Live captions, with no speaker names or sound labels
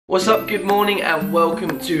What's up, good morning and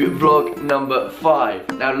welcome to vlog number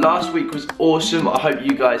 5. Now last week was awesome. I hope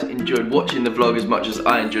you guys enjoyed watching the vlog as much as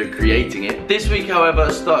I enjoyed creating it. This week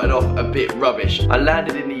however started off a bit rubbish. I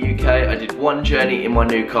landed in the UK, I did one journey in my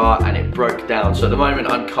new car and it broke down. So at the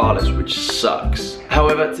moment I'm carless, which sucks.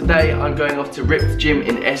 However, today I'm going off to Ripped Gym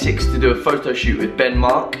in Essex to do a photo shoot with Ben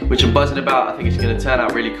Mark, which I'm buzzing about. I think it's going to turn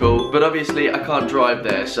out really cool. But obviously I can't drive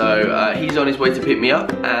there, so he's on his way to pick me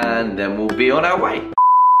up and then we'll be on our way.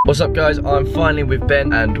 What's up guys, I'm finally with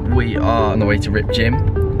Ben and we are on the way to Ripped Gym.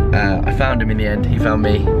 I found him in the end, he found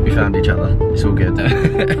me, we found each other, it's all good.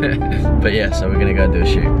 But yeah, so we're gonna go and do a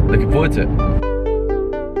shoot. Looking forward to it.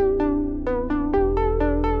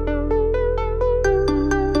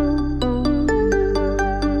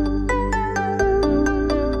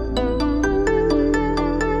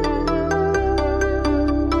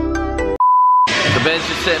 Ben's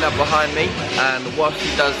just sitting up behind me, and whilst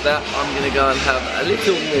he does that, I'm going to go and have a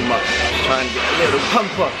little warm up, just try and get a little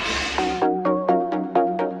pump on.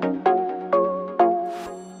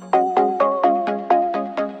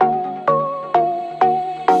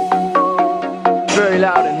 Very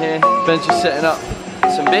loud in here. Ben's just setting up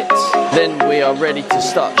some bits, then we are ready to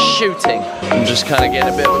start shooting. I'm just kind of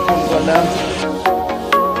getting a bit of a pump on now.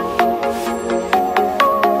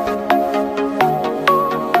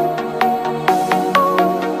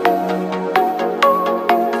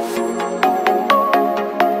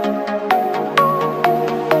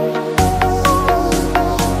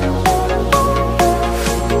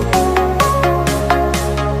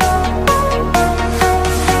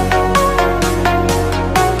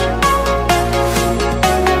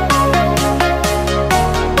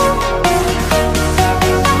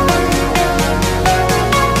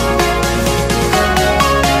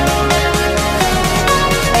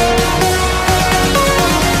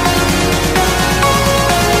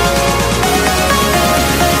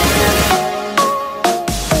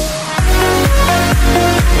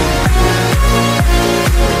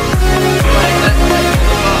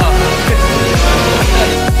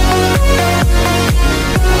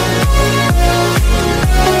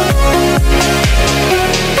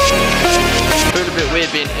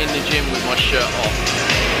 Being in the gym with my shirt off.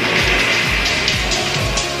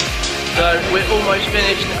 So we're almost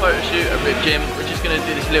finished the photo shoot at Ripped Gym. We're just going to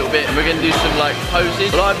do this little bit and we're going to do some like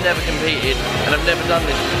poses. Well, I've never competed and I've never done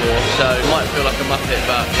this before, so it might feel like a muppet,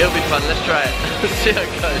 but it'll be fun. Let's try it. Let's see how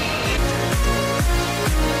it goes.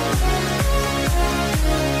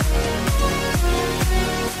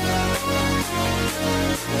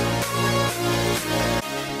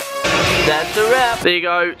 That's a wrap. There you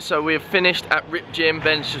go, so we've finished at Ripped Gym.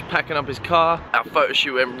 Ben's just packing up his car. Our photo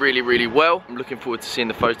shoot went really well. I'm looking forward to seeing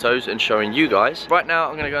the photos and showing you guys. Right now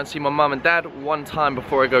I'm gonna go and see my mum and dad one time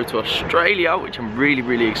before I go to Australia, which I'm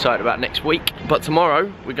really excited about next week. But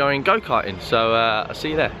tomorrow we're going go-karting, so I'll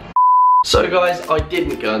see you there. So guys, I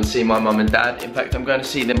didn't go and see my mum and dad. In fact, I'm going to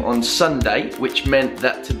see them on Sunday, which meant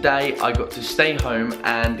that today I got to stay home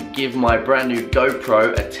and give my brand new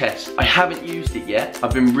GoPro a test. I haven't used it yet.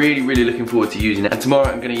 I've been really looking forward to using it. And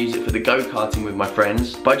tomorrow I'm going to use it for the go-karting with my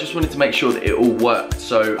friends. But I just wanted to make sure that it all worked,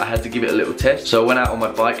 so I had to give it a little test. So I went out on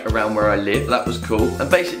my bike around where I live. That was cool.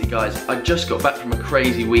 And basically guys, I just got back from a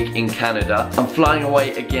crazy week in Canada. I'm flying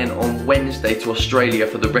away again on Wednesday to Australia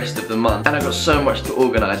for the rest of the month. And I've got so much to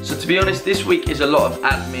organise. So to be honest, this week is a lot of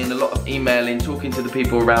admin, a lot of emailing, talking to the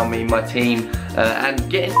people around me, my team, and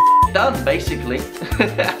getting done, basically.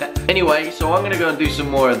 Anyway, so I'm gonna go and do some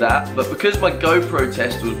more of that, but because my GoPro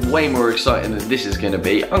test was way more exciting than this is gonna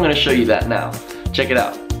be, I'm gonna show you that now. Check it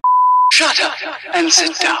out. Shut up and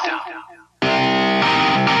sit down.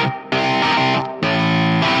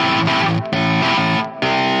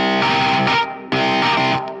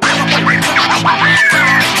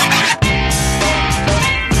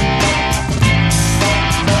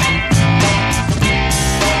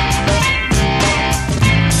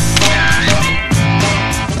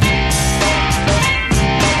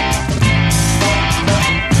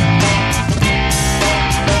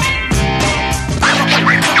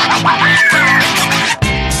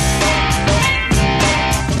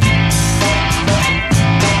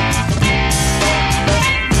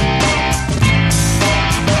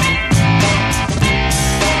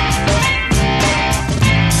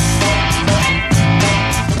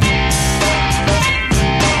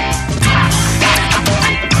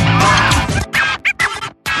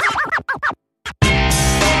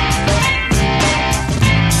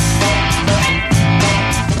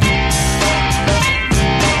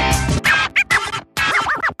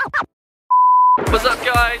 What's up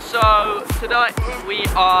guys, so tonight we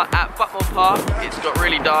are at Buckmore Park. It's got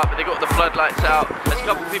really dark but they got the floodlights out. As a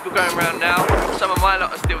couple of people going around now. Some of my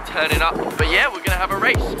lot are still turning up. But yeah, we're gonna have a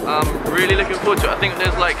race. I'm really looking forward to it. I think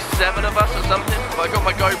there's like 7 of us or something. But I got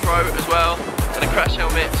my GoPro as well and a crash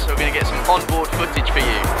helmet, so we're gonna get some onboard footage for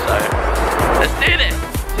you. So let's do this.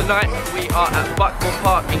 Tonight we are at Buckmore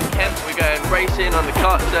Park in Kent. We're going racing on the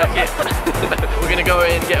kart circuit. We're gonna go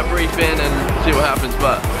in, get a briefing and see what happens.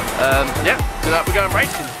 But yeah, tonight we're going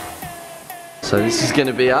racing. So this is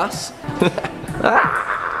gonna be us.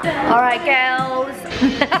 Alright girls.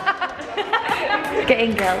 Get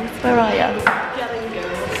in girls, where are you?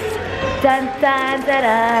 Dun, dun, da,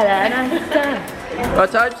 da, da, dun, dun.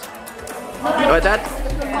 Right, Tobes? Right, Dad?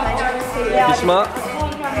 You smart?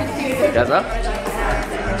 Gaza?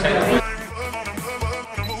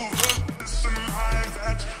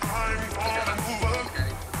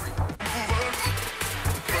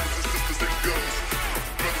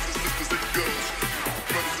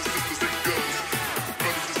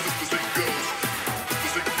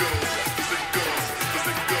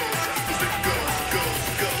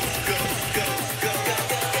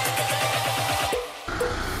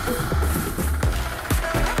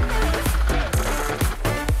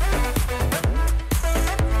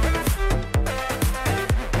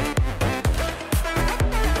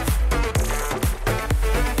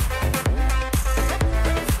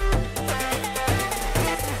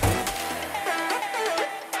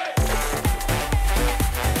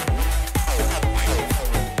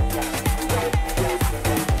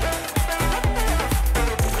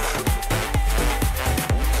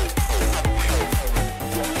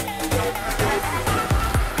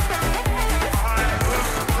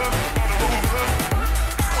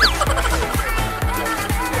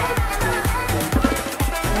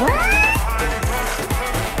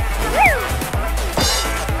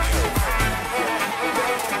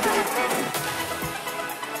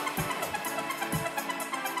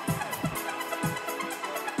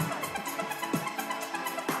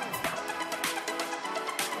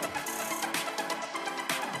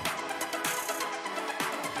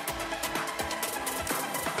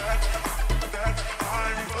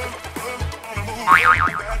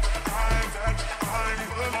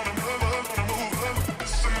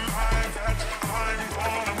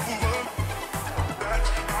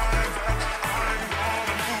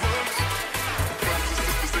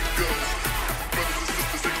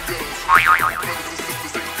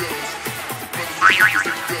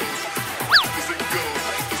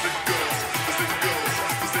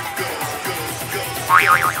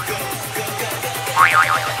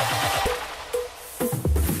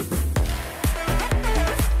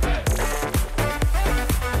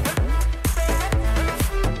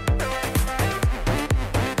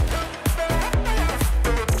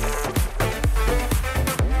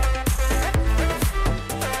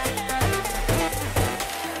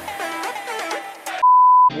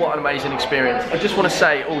 What an amazing experience. I just want to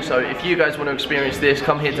say also, if you guys want to experience this,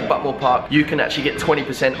 come here to Buckmore Park. You can actually get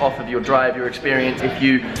 20% off of your drive, your experience, if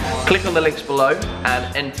you click on the links below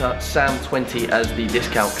and enter SAM20 as the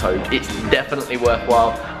discount code. It's definitely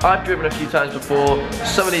worthwhile. I've driven a few times before.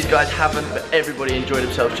 Some of these guys haven't, but everybody enjoyed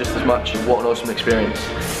themselves just as much. What an awesome experience.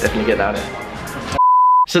 Definitely get down here.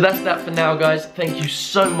 So that's that for now, guys. Thank you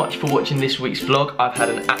so much for watching this week's vlog. I've had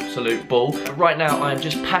an absolute ball. Right now, I'm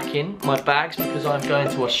just packing my bags because I'm going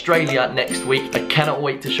to Australia next week. I cannot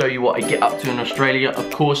wait to show you what I get up to in Australia.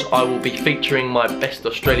 Of course, I will be featuring my best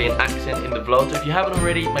Australian accent in the vlog. So if you haven't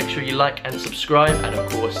already, make sure you like and subscribe. And of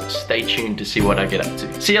course, stay tuned to see what I get up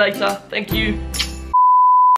to. See you later. Thank you.